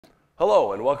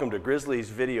Hello and welcome to Grizzly's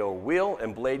video wheel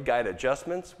and blade guide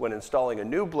adjustments when installing a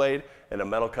new blade in a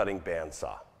metal cutting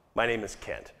bandsaw. My name is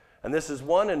Kent, and this is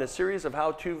one in a series of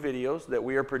how-to videos that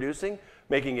we are producing,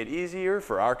 making it easier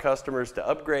for our customers to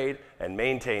upgrade and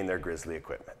maintain their Grizzly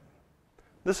equipment.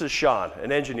 This is Sean,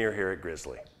 an engineer here at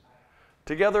Grizzly.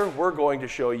 Together, we're going to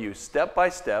show you step by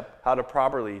step how to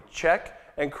properly check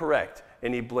and correct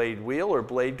any blade wheel or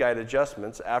blade guide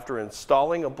adjustments after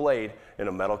installing a blade in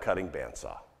a metal cutting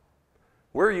bandsaw.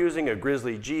 We're using a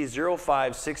Grizzly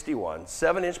G0561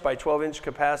 7-inch by 12-inch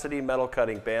capacity metal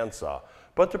cutting bandsaw,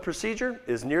 but the procedure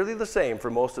is nearly the same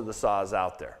for most of the saws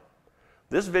out there.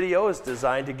 This video is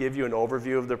designed to give you an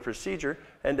overview of the procedure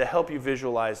and to help you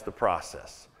visualize the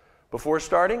process. Before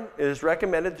starting, it is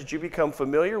recommended that you become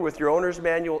familiar with your owner's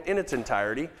manual in its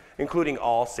entirety, including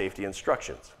all safety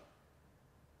instructions.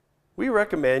 We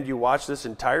recommend you watch this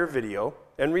entire video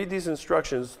and read these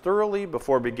instructions thoroughly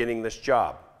before beginning this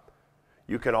job.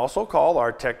 You can also call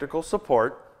our technical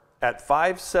support at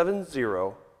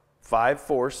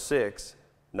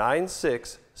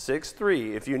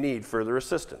 570-546-9663 if you need further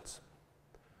assistance.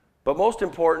 But most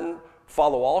important,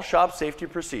 follow all shop safety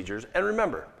procedures, and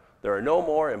remember, there are no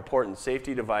more important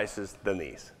safety devices than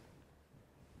these.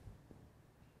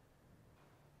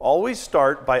 Always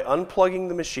start by unplugging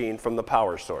the machine from the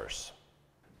power source.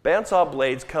 Bandsaw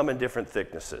blades come in different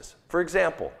thicknesses. For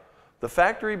example, the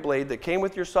factory blade that came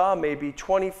with your saw may be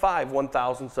 25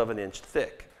 1/1000ths of an inch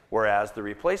thick, whereas the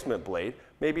replacement blade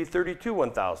may be 32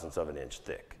 1/1000ths of an inch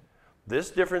thick. This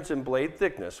difference in blade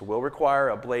thickness will require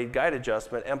a blade guide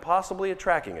adjustment and possibly a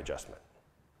tracking adjustment.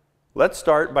 Let's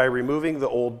start by removing the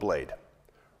old blade.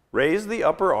 Raise the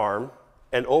upper arm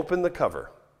and open the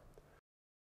cover.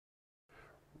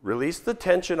 Release the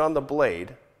tension on the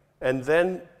blade and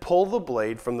then pull the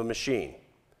blade from the machine.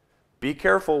 Be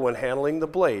careful when handling the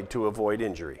blade to avoid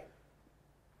injury.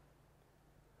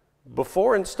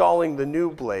 Before installing the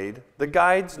new blade, the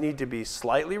guides need to be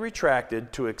slightly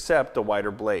retracted to accept a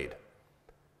wider blade.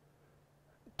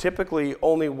 Typically,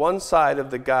 only one side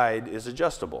of the guide is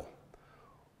adjustable.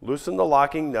 Loosen the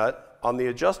locking nut on the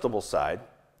adjustable side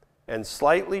and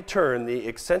slightly turn the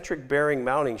eccentric bearing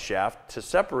mounting shaft to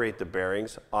separate the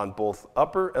bearings on both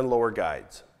upper and lower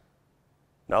guides.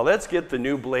 Now let's get the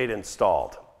new blade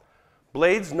installed.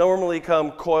 Blades normally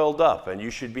come coiled up, and you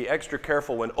should be extra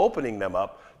careful when opening them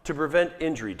up to prevent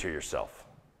injury to yourself.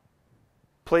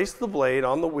 Place the blade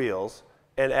on the wheels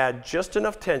and add just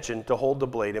enough tension to hold the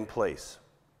blade in place.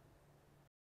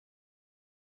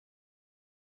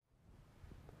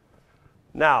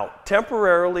 Now,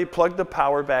 temporarily plug the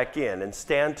power back in and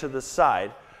stand to the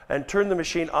side and turn the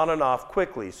machine on and off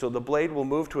quickly so the blade will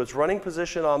move to its running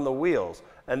position on the wheels,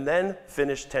 and then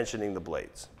finish tensioning the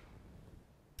blades.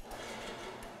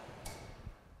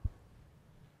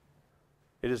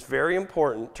 It is very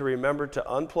important to remember to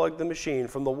unplug the machine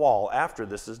from the wall after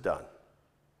this is done.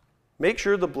 Make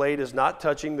sure the blade is not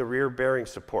touching the rear bearing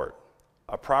support.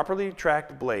 A properly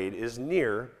tracked blade is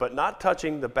near but not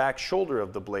touching the back shoulder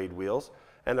of the blade wheels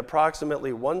and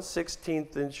approximately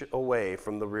 1/16 inch away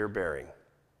from the rear bearing.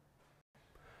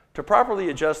 To properly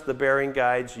adjust the bearing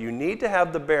guides, you need to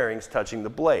have the bearings touching the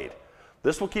blade.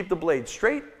 This will keep the blade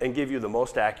straight and give you the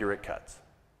most accurate cuts.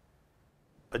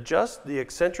 Adjust the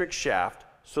eccentric shaft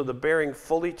so the bearing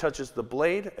fully touches the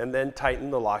blade and then tighten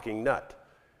the locking nut.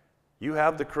 You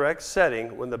have the correct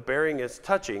setting when the bearing is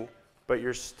touching, but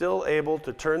you're still able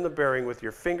to turn the bearing with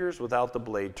your fingers without the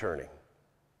blade turning.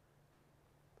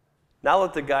 Now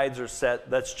that the guides are set,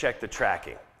 let's check the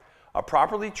tracking. A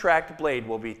properly tracked blade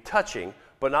will be touching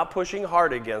but not pushing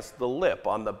hard against the lip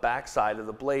on the back side of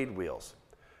the blade wheels.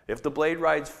 If the blade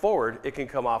rides forward, it can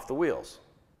come off the wheels.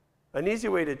 An easy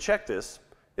way to check this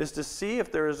is to see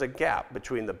if there is a gap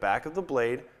between the back of the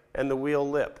blade and the wheel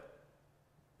lip.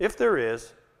 If there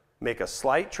is, make a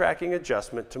slight tracking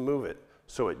adjustment to move it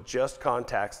so it just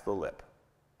contacts the lip.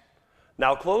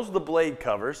 Now close the blade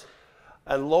covers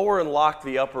and lower and lock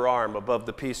the upper arm above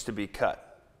the piece to be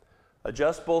cut.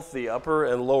 Adjust both the upper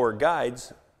and lower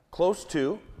guides close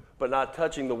to, but not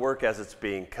touching the work as it's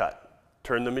being cut.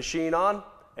 Turn the machine on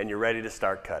and you're ready to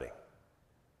start cutting.